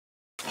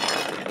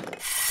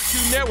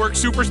Cartoon Network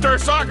Superstar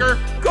Soccer.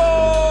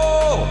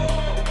 Goal!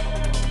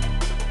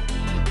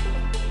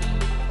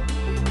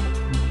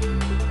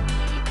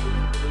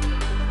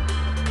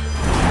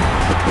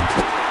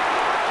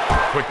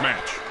 Quick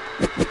match.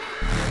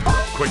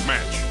 Quick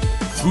match.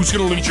 Who's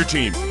gonna lead your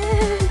team?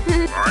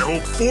 I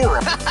hope 4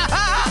 of them.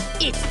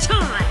 It's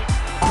time!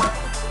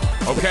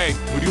 Okay,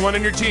 who do you want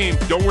on your team?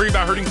 Don't worry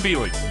about hurting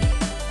feelings.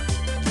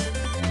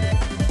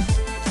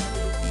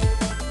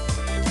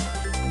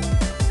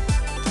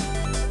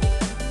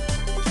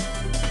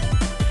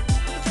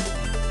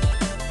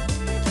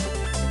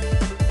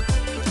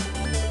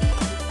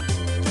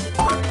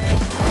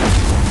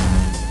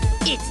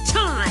 It's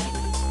time!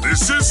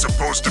 This is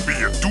supposed to be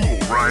a duel,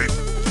 right?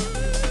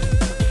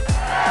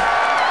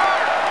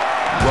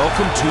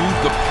 Welcome to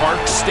the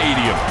Park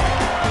Stadium.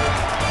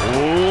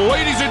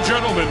 Ladies and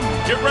gentlemen,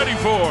 get ready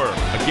for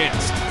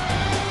Against.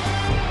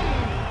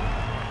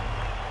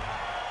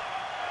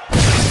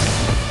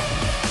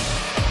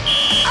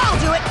 I'll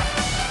do it!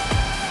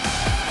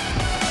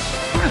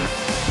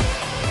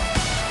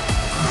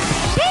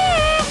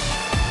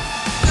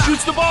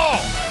 Shoots the ball.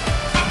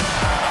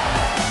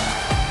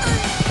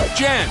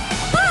 Jen.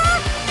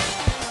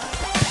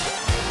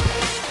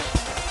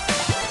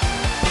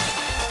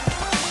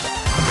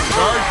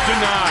 Charge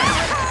denied.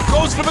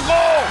 Goes for the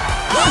goal.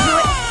 I'll do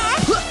it!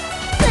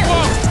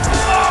 Whoa.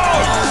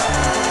 Oh!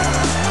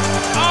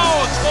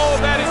 Oh, a goal.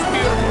 That is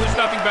beautiful. There's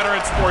nothing better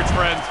at sports,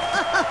 friends.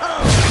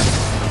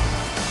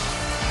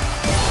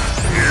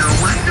 Here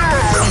we go!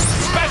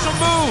 Special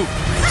move.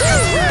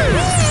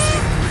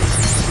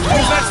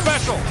 Who's that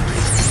special?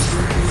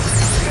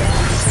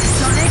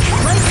 Sonic,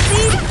 light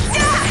speed,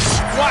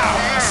 dash! Wow,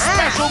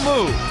 special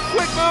move.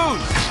 Quick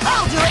moves.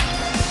 I'll do it!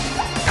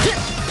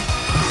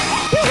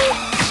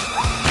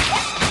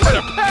 What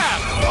a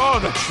pass. Oh,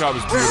 that shot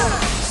was beautiful.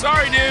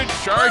 Sorry, dude.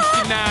 Charge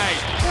denied.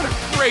 What a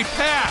great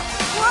pass.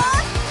 What?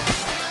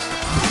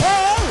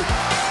 Hey!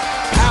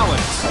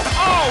 Alex.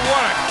 Oh,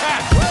 what a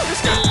catch.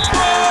 This guy.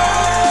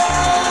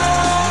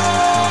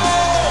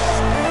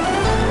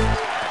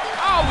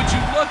 Oh, would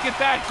you look at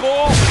that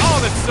goal? Oh,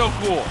 that's so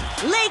cool.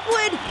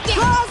 Lakewood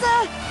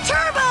Plaza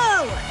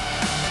Turbo!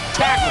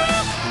 Tackle.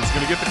 Who's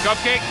going to get the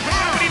cupcake?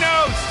 Nobody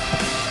knows.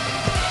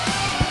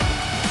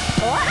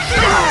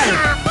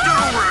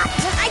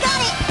 I got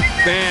it!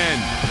 Then,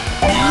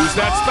 use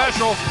that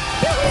special.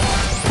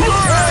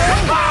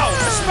 Wow,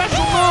 a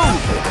special move.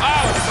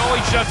 Oh, it totally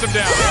shuts him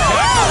down.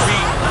 Tackle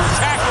beat.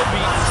 Tackle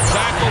beat.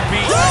 Tackle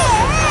beat.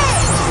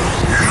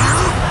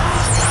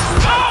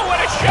 Oh,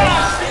 what a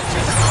shot.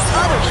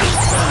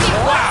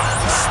 Wow,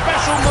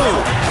 special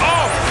move.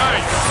 Oh,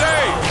 nice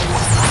save.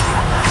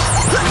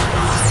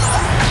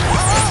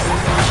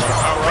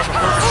 Power up,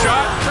 perfect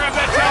shot. Grab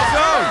that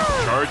calzone.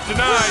 Charge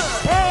denied.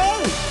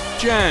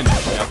 Jen,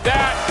 now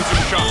that is a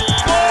shot.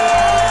 Oh!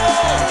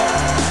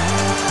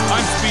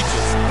 I'm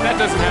speechless. That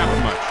doesn't happen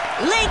much.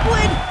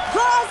 Lakewood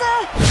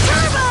Plaza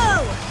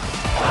Turbo!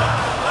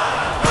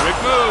 Quick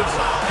moves.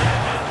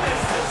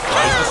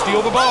 Tries to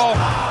steal the ball.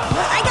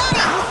 I got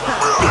it!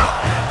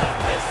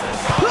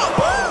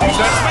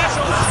 Use that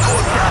special.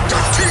 Back to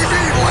TV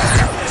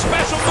land!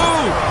 Special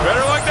move.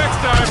 Better luck next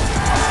time.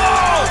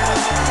 Oh!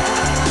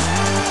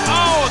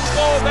 Oh, a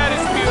goal. That is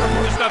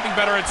beautiful. There's nothing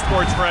better at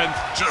sports, friends.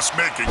 Just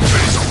making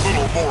things a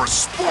little more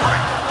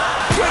sporting.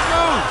 Quick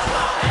moves.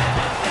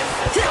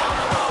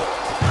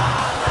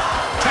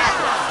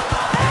 Tackle.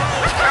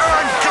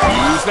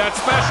 Use that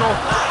special.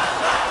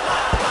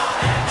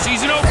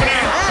 Season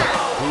opening.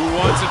 Who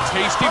wants a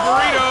tasty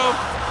burrito?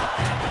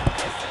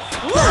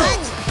 What?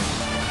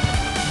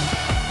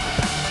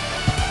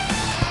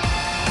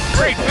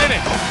 Great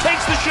finish.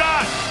 Takes the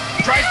shot.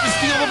 Tries to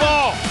steal the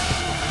ball.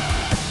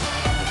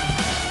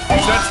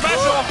 Use that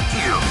special.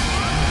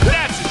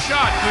 That's a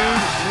shot,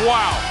 dude.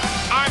 Wow.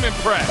 I'm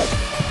impressed.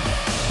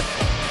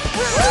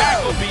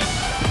 Tackle beat.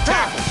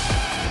 Tackle.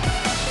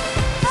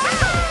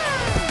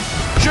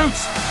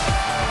 Shoots.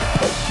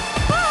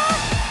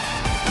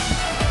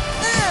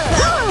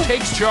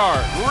 Takes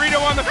charge.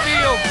 Burrito on the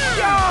field.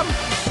 Yum.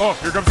 Oh,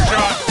 here comes the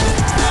shot.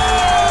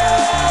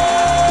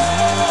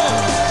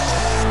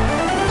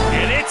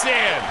 And it's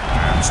in.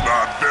 It's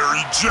not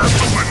very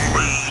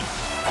gentlemanly.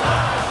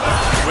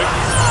 Quick.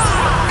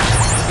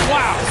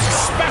 Wow,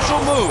 special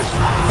move.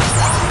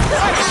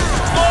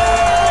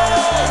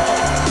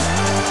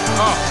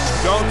 Oh,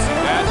 don't see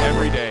that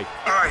every day.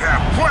 I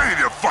have plenty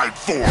to fight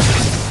for.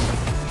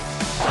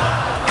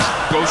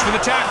 Goes for the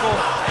tackle.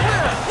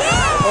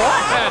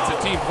 That's a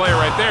team player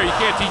right there. You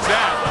can't teach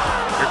that.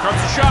 Here comes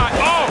the shot.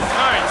 Oh,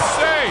 nice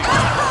save.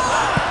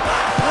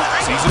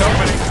 Season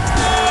opening.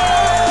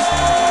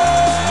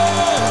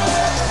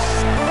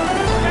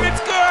 And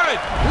it's good.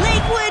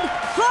 Lakewood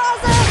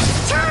Plaza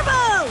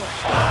Turbo!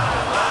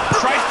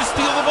 Tries to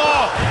steal the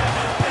ball.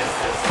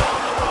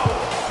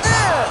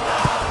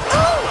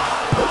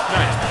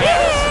 Nice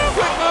pass.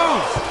 Quick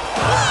moves.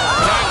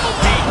 Tackle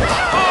beat.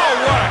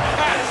 Oh, what a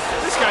pass.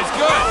 This guy's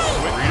good.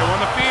 Burrito on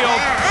the field.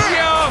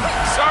 Yum.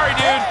 Sorry,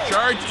 dude.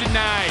 Charge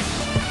denied.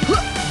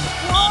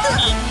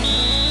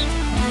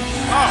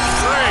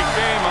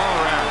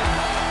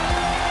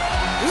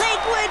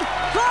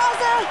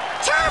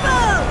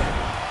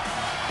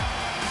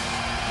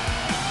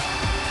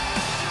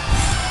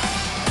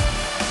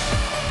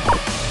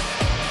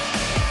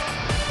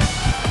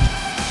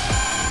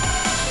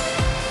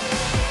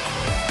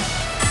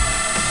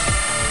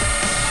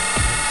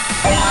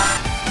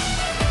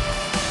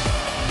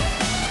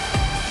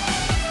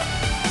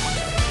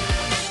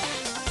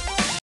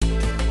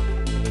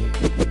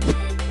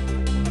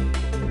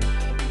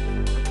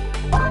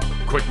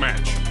 Quick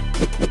match.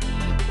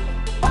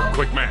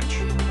 Quick match.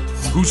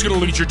 Who's gonna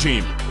lead your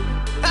team?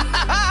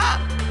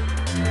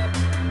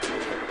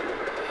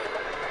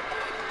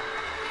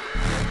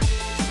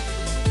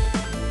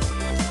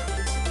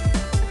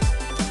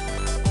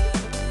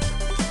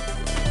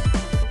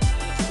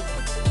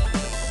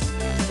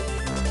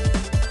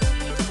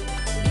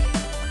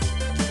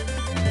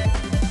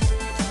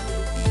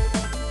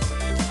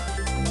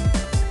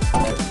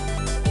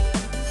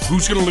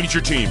 Who's gonna lead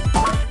your team?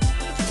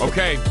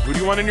 Okay, who do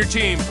you want on your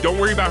team? Don't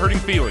worry about hurting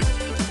feelings.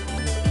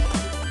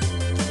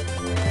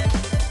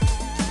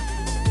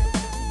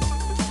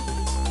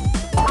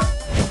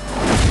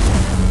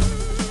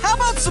 How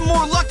about some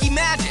more lucky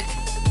magic?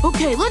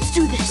 Okay, let's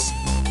do this.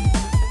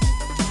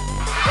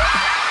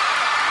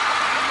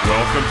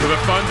 Welcome to the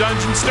Fun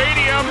Dungeon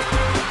Stadium.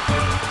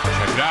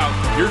 Check it out.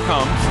 Here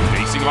comes,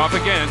 facing off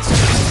against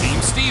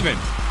Team Steven.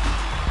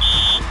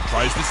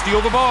 Tries to steal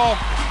the ball.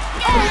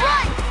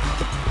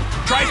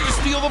 Tries to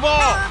steal the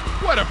ball.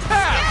 What a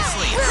pass!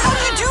 Seriously, how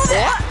do you do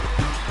that?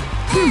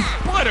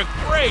 What a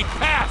great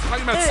pass!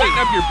 Talking about setting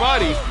up your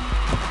buddy.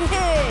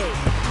 Hey!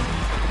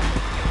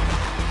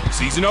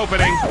 Sees an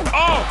opening.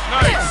 Oh,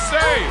 nice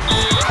save!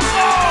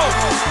 Oh!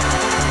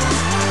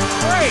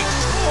 Great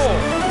goal!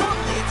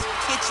 It's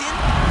kitchen,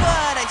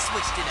 but I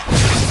switched it up.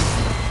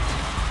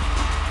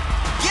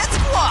 Get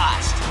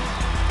squashed!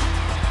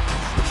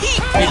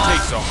 It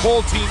takes a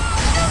whole team.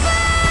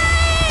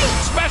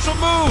 Special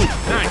move!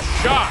 Nice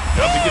shot.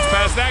 Nothing gets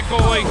past that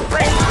goalie.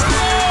 Great goal!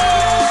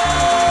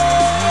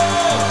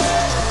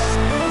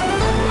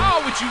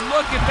 Oh, would you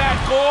look at that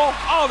goal?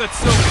 Oh, that's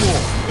so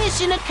cool.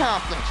 Mission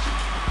accomplished.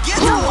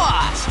 Get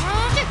squashed!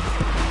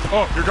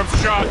 Oh, here comes the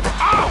shot.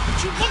 Oh,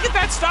 would you look at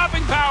that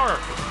stopping power?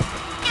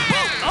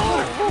 Oh,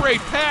 what a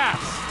great pass.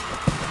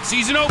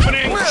 Sees an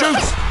opening.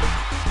 Shoots.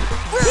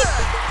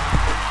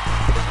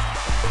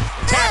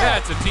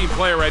 That's a team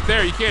player right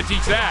there. You can't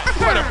teach that.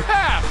 What a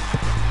pass.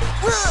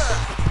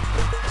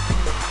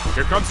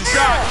 Here comes the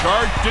shot.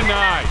 Charge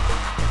denied.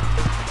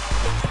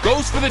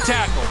 Goes for the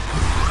tackle.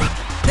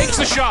 Takes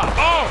the shot.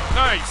 Oh,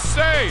 nice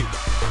save.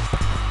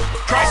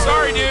 Try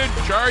sorry, dude.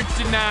 Charge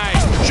denied.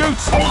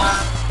 Shoots.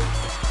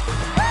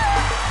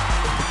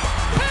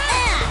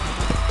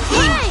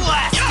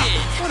 Blasted!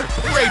 What a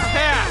great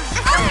pass.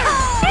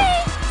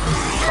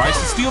 Tries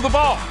to steal the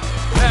ball.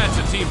 That's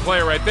a team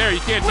player right there. You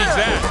can't teach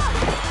that.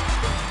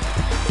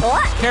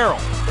 Carol.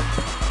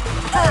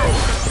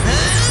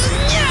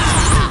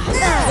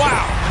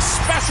 Wow, a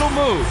special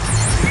move.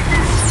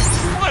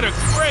 What a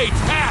great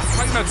pass.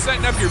 Talking about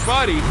setting up your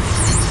buddy.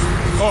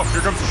 Oh,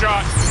 here comes the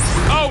shot.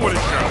 Oh, what a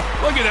shot.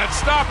 Look at that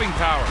stopping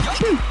power.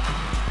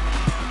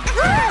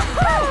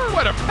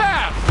 What a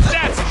pass.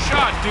 That's a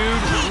shot,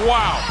 dude.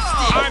 Wow,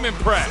 I'm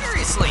impressed.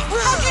 Seriously,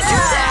 how'd you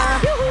do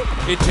that?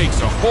 It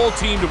takes a whole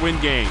team to win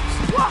games.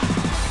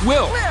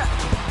 Will.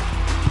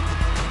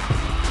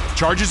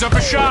 Charges up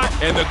a shot,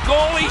 and the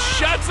goalie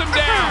shuts him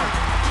down.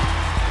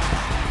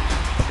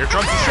 Here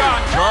comes the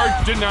shot. Charge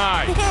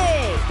denied.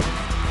 Hey!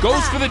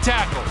 Goes for the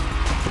tackle.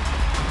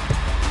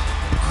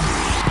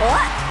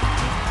 What?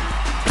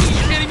 Are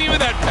you kidding me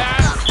with that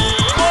pass?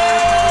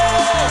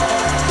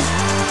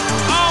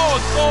 Oh, a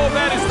goal.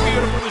 That is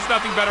beautiful. There's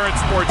nothing better at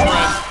sports,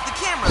 friends. The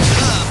cameras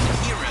love the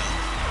hero.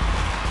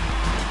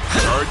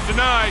 Charge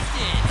denied.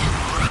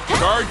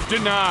 Charge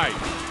denied.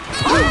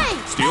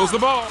 Steals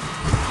the ball.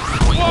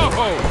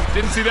 Whoa!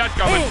 Didn't see that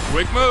coming.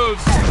 Quick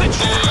moves.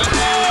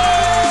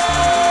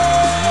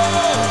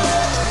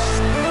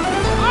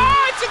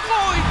 Oh, it's a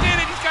goal. He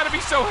did it. He's got to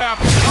be so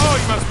happy. Oh,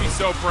 he must be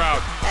so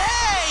proud.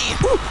 Hey!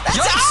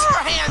 That's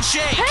our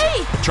handshake!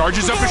 Hey!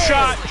 Charges up a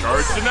shot.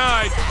 Charge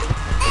denied.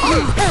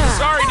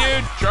 Sorry,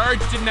 dude.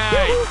 Charge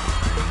denied.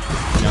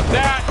 Now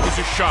that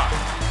is a shot.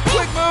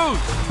 Quick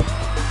moves.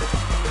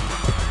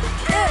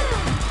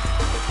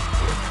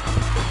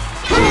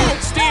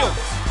 Steals.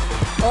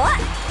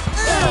 What?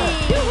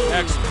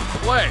 Excellent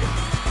play.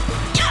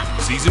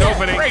 Sees an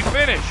opening. Great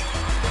finish.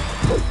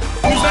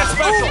 Use that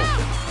special.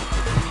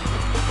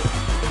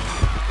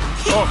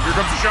 Oh, here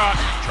comes the shot.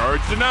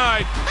 Charge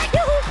denied.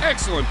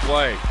 Excellent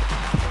play.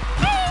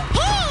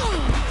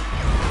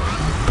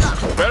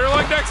 Better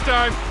luck next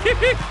time.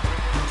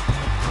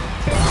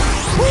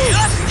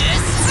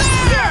 Justice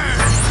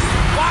served!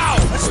 Wow,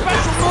 a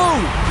special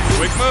move.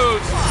 Quick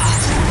moves.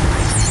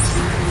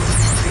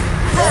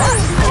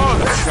 Oh,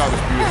 that shot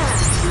was beautiful.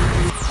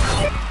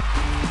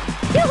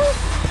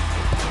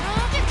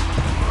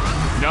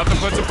 Nothing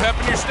puts a pep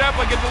in your step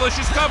like a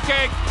delicious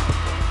cupcake.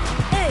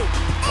 Hey!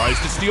 Tries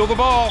to steal the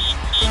ball.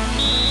 And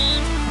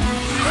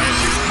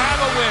you have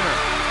a winner.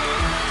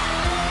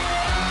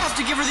 Have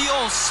to give her the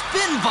old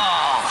spin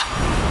ball.